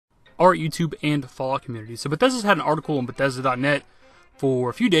our YouTube and Fallout community. So Bethesda's had an article on Bethesda.net for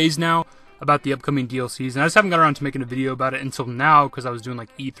a few days now about the upcoming DLCs, and I just haven't got around to making a video about it until now because I was doing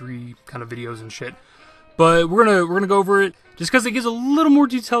like E3 kind of videos and shit. But we're gonna go over it just because it gives a little more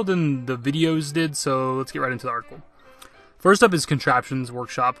detail than the videos did. So let's get right into the article. First up is Contraptions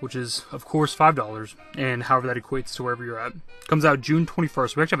Workshop, which is of course $5, and however that equates to wherever you're at. Comes out June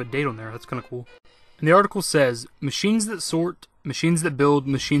 21st. We actually have a date on there. That's kind of cool. And the article says, machines that sort, machines that build,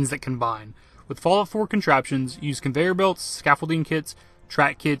 machines that combine. With Fallout 4 Contraptions, use conveyor belts, scaffolding kits,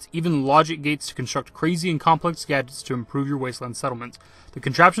 track kits, even logic gates to construct crazy and complex gadgets to improve your wasteland settlements. The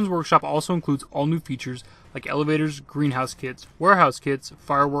Contraptions Workshop also includes all new features like elevators, greenhouse kits, warehouse kits,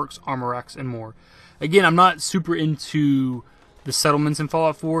 fireworks, armor racks, and more. Again, I'm not super into the settlements in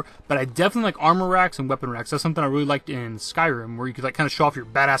Fallout 4, but I definitely like armor racks and weapon racks. That's something I really liked in Skyrim, where you could like kind of show off your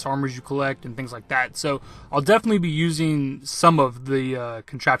badass armors you collect and things like that. So I'll definitely be using some of the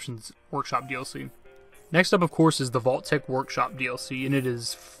Contraptions Workshop DLC. Next up, of course, is the Vault-Tec Workshop DLC, and it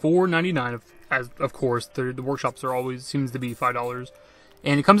is $4.99. As of course, the workshops are always seems to be $5,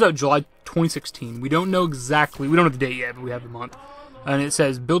 and it comes out July 2016. We don't know exactly, we don't have the date yet, but we have the month. And it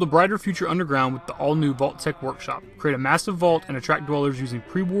says, build a brighter future underground with the all-new Vault-Tec Workshop. Create a massive vault and attract dwellers using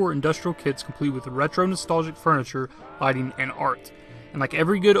pre-war industrial kits complete with retro nostalgic furniture, lighting, and art. And like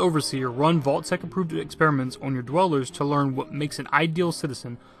every good overseer, run Vault-Tec approved experiments on your dwellers to learn what makes an ideal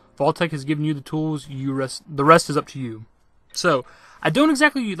citizen. Vault-Tec has given you the tools, the rest is up to you. So, I don't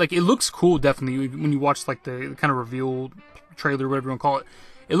exactly, like, it looks cool, definitely, when you watch, like, the kind of reveal trailer, whatever you want to call it.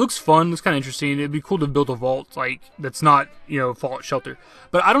 It looks fun, looks kind of interesting. It'd be cool to build a vault, like, that's not, you know, Fallout Shelter.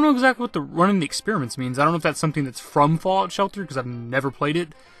 But I don't know exactly what the running the experiments means. I don't know if that's something that's from Fallout Shelter, because I've never played it.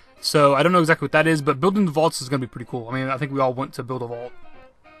 So, I don't know exactly what that is, but building the vaults is going to be pretty cool. I mean, I think we all want to build a vault.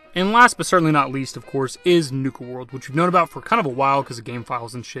 And last but certainly not least, of course, is Nuka World, which we've known about for kind of a while because of game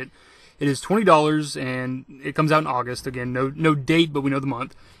files and shit. It is $20, and it comes out in August. Again, no date, but we know the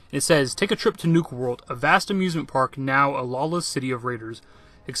month. And it says, take a trip to Nuka World, a vast amusement park, now a lawless city of raiders.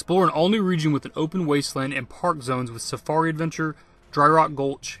 Explore an all-new region with an open wasteland and park zones with Safari Adventure, Dry Rock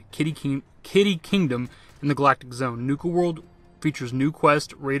Gulch, Kitty Kingdom, and the Galactic Zone. Nuka World features new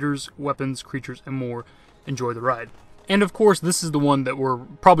quests, raiders, weapons, creatures, and more. Enjoy the ride. And of course, this is the one that we're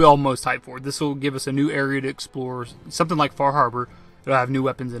probably all most hyped for. This will give us a new area to explore, something like Far Harbor. It'll have new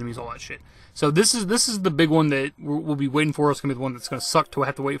weapons, enemies, all that shit. So this is the big one that we'll be waiting for. It's going to be the one that's going to suck to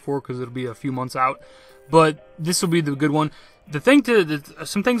have to wait for because it'll be a few months out. But this will be the good one.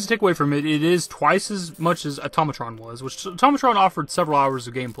 Some things to take away from it, it is twice as much as Automatron was, which Automatron offered several hours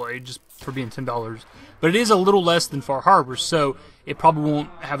of gameplay just for being $10. But it is a little less than Far Harbor, so it probably won't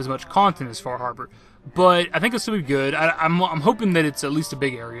have as much content as Far Harbor. But I think it'll still be good. I'm hoping that it's at least a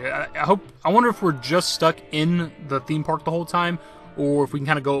big area. I wonder if we're just stuck in the theme park the whole time, or if we can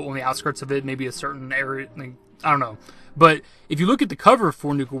kind of go on the outskirts of it, maybe a certain area. Like, I don't know. But if you look at the cover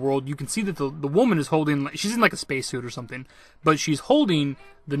for Nuka World, you can see that the woman is holding, she's in like a spacesuit or something, but she's holding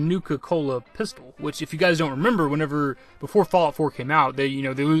the Nuka-Cola pistol, which if you guys don't remember, before Fallout 4 came out, they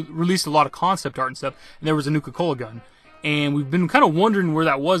released a lot of concept art and stuff, and there was a Nuka-Cola gun. And we've been kind of wondering where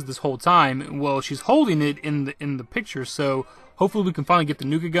that was this whole time. Well, she's holding it in the picture, so hopefully we can finally get the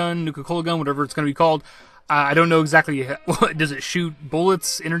Nuka-Cola gun, whatever it's going to be called. I don't know exactly. Does it shoot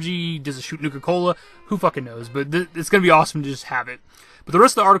bullets, energy? Does it shoot Nuka-Cola? Who fucking knows? But it's going to be awesome to just have it. But the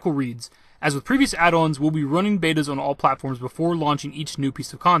rest of the article reads, as with previous add-ons, we'll be running betas on all platforms before launching each new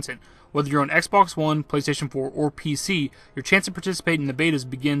piece of content. Whether you're on Xbox One, PlayStation 4, or PC, your chance to participate in the betas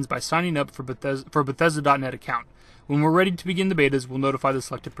begins by signing up for a Bethesda.net account. When we're ready to begin the betas, we'll notify the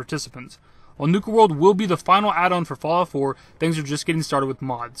selected participants. While Nuka World will be the final add-on for Fallout 4, things are just getting started with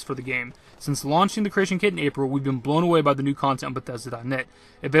mods for the game. Since launching the Creation Kit in April, we've been blown away by the new content on Bethesda.net.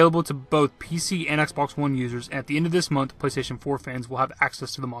 Available to both PC and Xbox One users, and at the end of this month, PlayStation 4 fans will have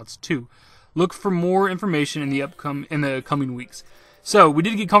access to the mods too. Look for more information in the coming weeks. So, we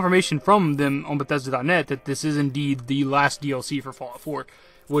did get confirmation from them on Bethesda.net that this is indeed the last DLC for Fallout 4.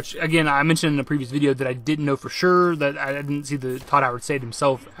 Which, again, I mentioned in a previous video that I didn't know for sure, that I didn't see Todd Howard say it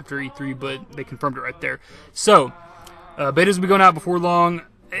himself after E3, but they confirmed it right there. So, betas will be going out before long.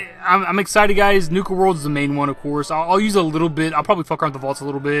 I'm excited, guys. Nuka World is the main one, of course. I'll use a little bit. I'll probably fuck around with the vaults a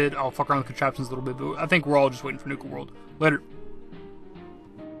little bit. I'll fuck around with Contraptions a little bit, but I think we're all just waiting for Nuka World. Later.